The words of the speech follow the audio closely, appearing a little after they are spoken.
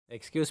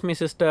Excuse me,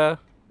 sister.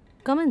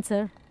 Come in,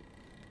 sir.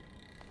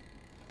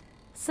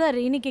 Sir,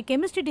 இன்னைக்கு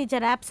chemistry teacher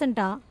absent.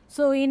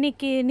 So,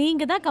 இன்னைக்கு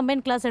நீங்க தான்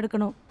combined class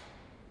எடுக்கணும்.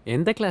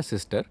 எந்த class,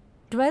 sister?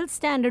 12th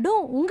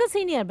standardும் உங்க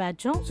senior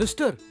batchும்.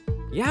 Sister,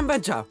 ஏன்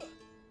batch-ஆ?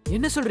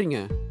 என்ன சொல்றீங்க?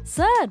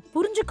 Sir,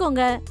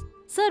 புரிஞ்சுக்கோங்க.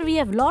 Sir, we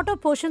have lot of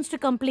portions to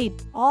complete.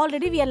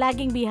 Already we are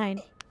lagging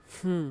behind.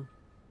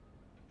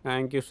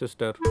 Thank you,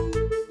 sister.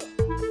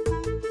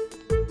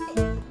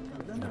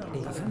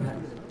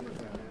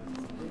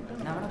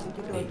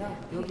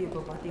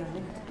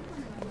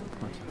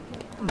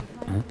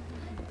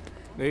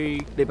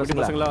 டேய்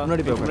பசங்களா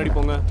முன்னாடி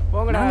போங்க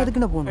போங்கடா. நான்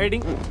எதுக்குன்னு போணும்?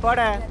 ஹெடிங்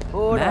போடா.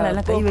 மேல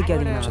எல்லாம் கை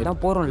வைக்காதீங்க.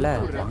 அதான் போறோம்ல.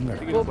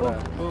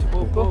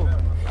 போ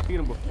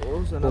சீக்கிரம் போ.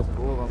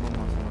 போ வாமா.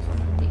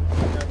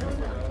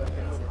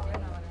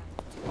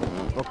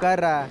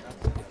 உட்கார்றா.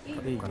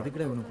 டேய்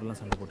இதுக்குடா இவனுக்கு ஃபுல்லா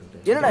சண்டை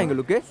போட்டுக்கிட்டு. என்னடா எங்க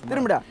லுக்கு?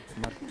 திரும்புடா.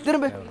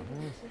 திரும்பு.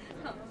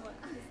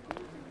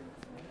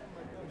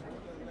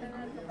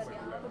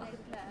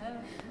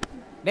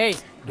 டேய்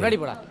முன்னாடி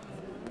போடா.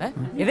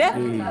 இது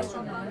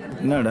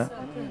என்னடா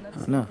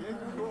அண்ணா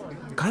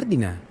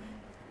கார்த்திண்ண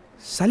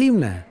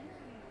சலீம்ண்ண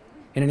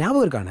என்ன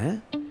ஞாபகம் இருக்காண்ணே?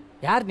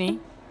 யார் நீ?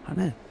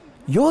 அண்ணே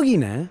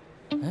யோகிண்ணே.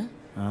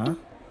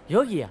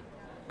 யோகியா?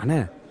 அண்ணே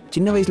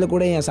சின்ன வயசுல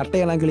கூட என்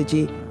சட்டையெல்லாம்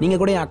கிழிச்சு நீங்க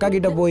கூட என் அக்கா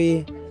கிட்ட போய்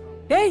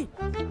டேய்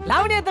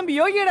லாவணியா தம்பி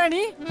யோகியாடா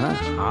நீ?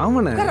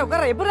 ஆமாண்ணே.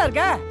 உட்கார எப்படிடா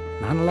இருக்க?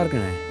 நான் நல்லா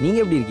இருக்கேண்ணே. நீங்க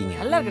எப்படி இருக்கீங்க?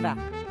 நல்லா இருக்கடா.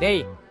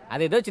 டேய்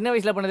அது ஏதோ சின்ன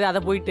வயசுல பண்ணது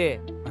அதை போயிட்டு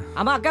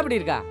ஆமா அக்கா எப்படி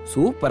இருக்கா?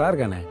 சூப்பரா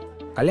இருக்காண்ணே.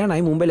 கல்யாணம்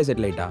ஆகி மும்பைல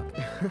செட்டில் ஆயிட்டா.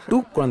 2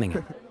 குழந்தைங்க.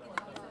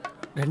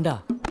 2?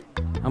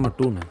 ஆமா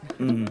 2ண்ணே.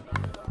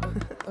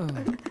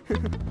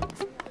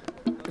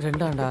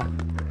 2ஆண்டா?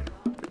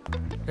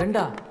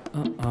 2?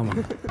 ஆமா.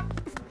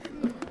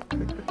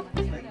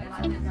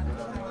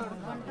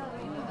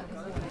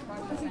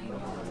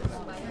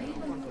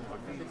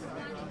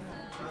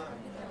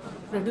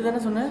 ரெண்டு தானே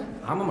சொன்ன?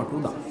 ஆமாம்மா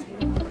 2 தான்.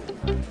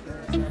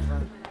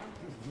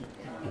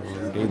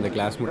 இந்த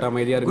கிளாஸ் முட்டா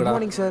அமைதியா இருக்குடா. Good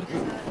morning sir.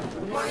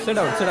 Sit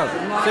down.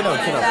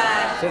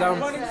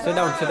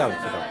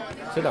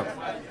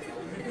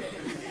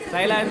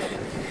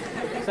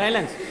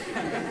 Silence.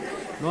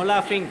 No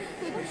laughing.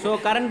 So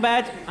current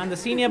batch and the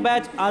senior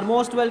batch are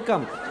most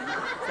welcome.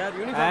 Sir,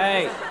 uniform.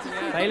 Hey,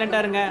 silent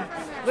இருங்க.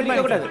 சிரிக்க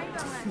கூடாது.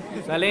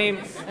 Salim.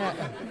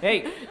 Hey.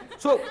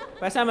 So,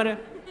 பேசாம இரு.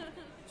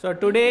 So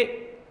today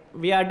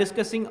we are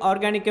discussing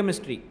organic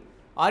chemistry.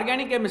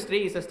 Organic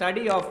chemistry is a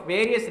study of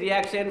various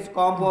reactions,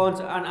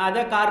 compounds and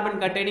other carbon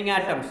containing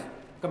atoms.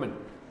 Come in.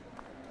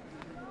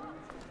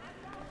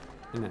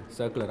 என்ன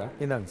சர்க்குலரா?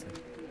 இந்தாங்க sir.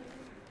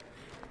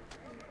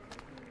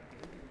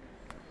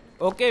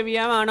 Okay, we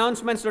have an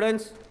announcement,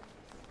 students.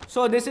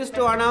 So this is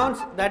to announce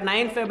that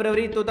 9th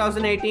February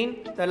 2018,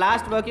 the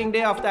last working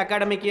day of the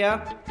academic year.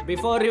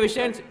 Before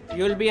revisions,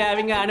 you will be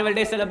having an annual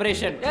day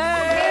celebration.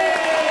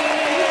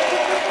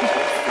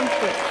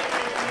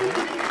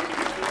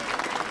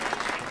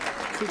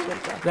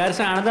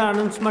 There's another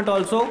announcement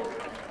also.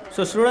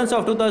 So students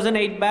of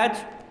 2008 batch,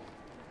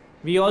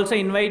 we also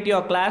invite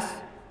your class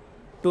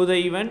to the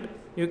event.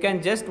 You can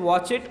just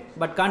watch it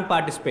but can't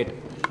participate.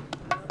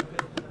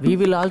 We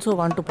will also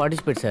want to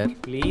participate, sir.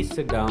 Please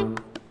sit down.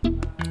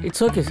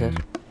 It's okay, sir.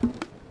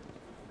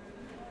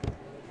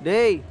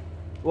 டேய்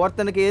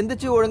ஒருத்தனுக்கு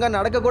எந்திரிச்சு ஒழுங்கா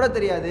நடக்க கூட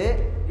தெரியாது.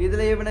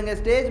 இதுல இவனுங்க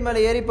stage மேல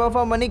ஏறி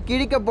பெர்ஃபார்ம் பண்ணி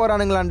கிழிக்க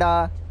போறானுங்களாண்டா.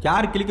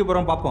 யார் கிழிக்க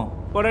போறோம் பாப்போம்.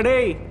 போடா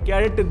டேய்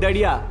கேரட்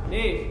தடியா.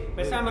 டேய்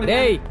பேசாம இரு.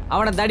 டேய்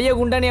அவன தடிய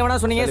குண்டனே எவனா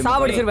சொன்னீங்க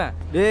சாவடிச்சிருவேன்.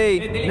 டேய்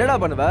என்னடா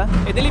பண்ணுவ?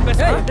 எதிலி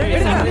பேசாம.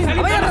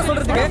 அவன் யாரா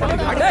சொல்றதுக்கு?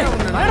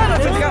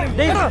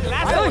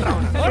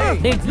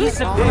 டேய் ப்ளீஸ்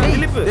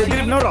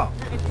திலீப் நோரா.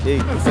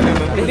 ஏய்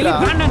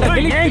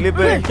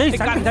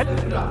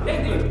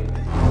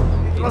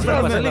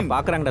சலீம்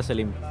பாக்குறாங்கடா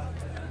சலீம்.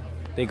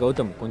 டேய்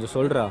கௌதம் கொஞ்சம்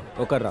சொல்றா.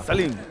 உட்கார்றா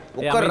சலீம்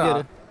உட்கார்றா.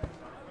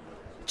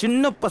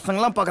 சின்ன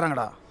பசங்கலாம்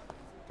பாக்குறாங்கடா.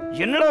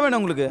 என்னடா வேணும்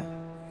உங்களுக்கு?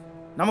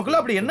 நமக்குள்ள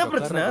அப்படி என்ன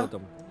பிரச்சனை?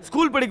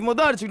 ஸ்கூல் படிக்கும்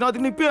போது அடிச்சுக்கணும்,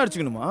 அதுக்கு இப்பயும்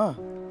அடிச்சுக்கணுமா?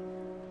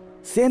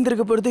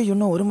 சேர்ந்திருக்க பொறுத்து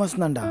இன்னும் 1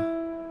 மாசம் தான்டா.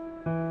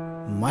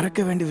 மறக்க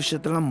வேண்டிய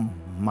விஷயத்தெல்லாம்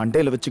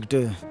மண்டையில வச்சுக்கிட்டு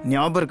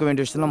ஞாபகம் இருக்க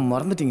வேண்டிய விஷயத்தெல்லாம்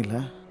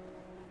மறந்துட்டீங்களா?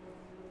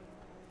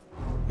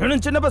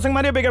 இன்னும் சின்ன பசங்க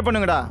மாதிரியே பிகேவ்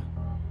பண்ணுங்கடா.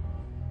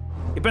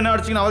 இப்போ என்ன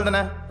அடிச்சுக்கணும் அவள்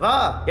தானே? வா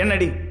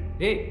என்னடி?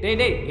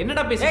 டேய்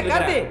என்னடா பேசிட்டு இருக்க?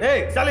 கார்த்தி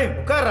ஏய் சலீம்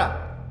உட்கார்றா.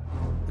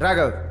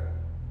 ராகவ்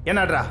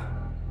என்னடா?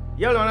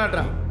 எவ்வளவு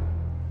வேணாட்றா?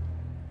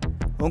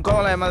 உன்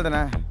கோவலாம் என் மேல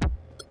தானே?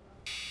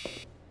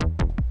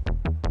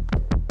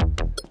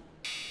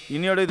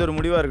 இனியோட இது ஒரு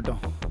முடிவா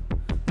இருக்கட்டும்.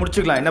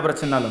 முடிச்சுக்கலாம் என்ன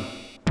பிரச்சனைனாலும்.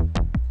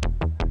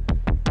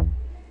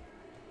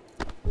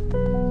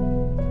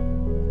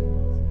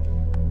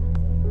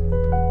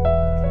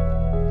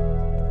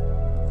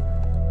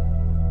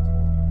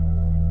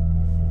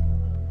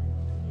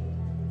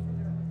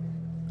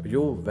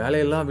 ஐயோ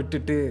வேலையெல்லாம்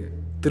விட்டுட்டு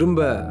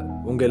திரும்ப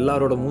உங்க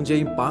எல்லாரோட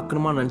மூஞ்சையும்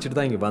பார்க்கணுமா நினைச்சிட்டு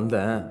தான் இங்க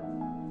வந்தேன்.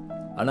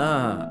 ஆனா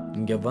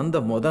இங்க வந்த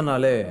முத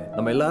நாளே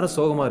நம்ம எல்லாரும்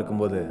சோகமா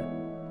இருக்கும்போது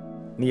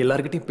நீ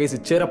எல்லார்கிட்டையும் பேசி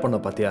சேர பண்ண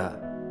பாத்தியா?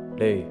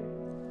 டேய்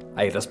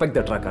ஐ ரெஸ்பெக்ட்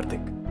தட்ரா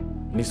கார்த்திக்.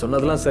 நீ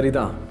சொன்னதெல்லாம்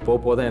சரிதான்.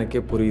 போதான்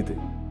எனக்கே புரியுது.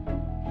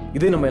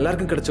 இது நம்ம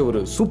எல்லாருக்கும் கிடைச்ச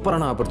ஒரு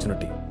சூப்பரான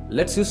opportunity.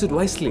 Let's use it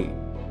wisely.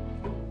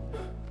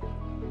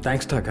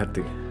 தேங்க்ஸ்டா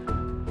Karthik.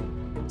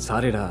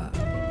 சாரிடா,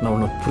 நான்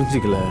உன்னை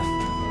புரிஞ்சிக்கல.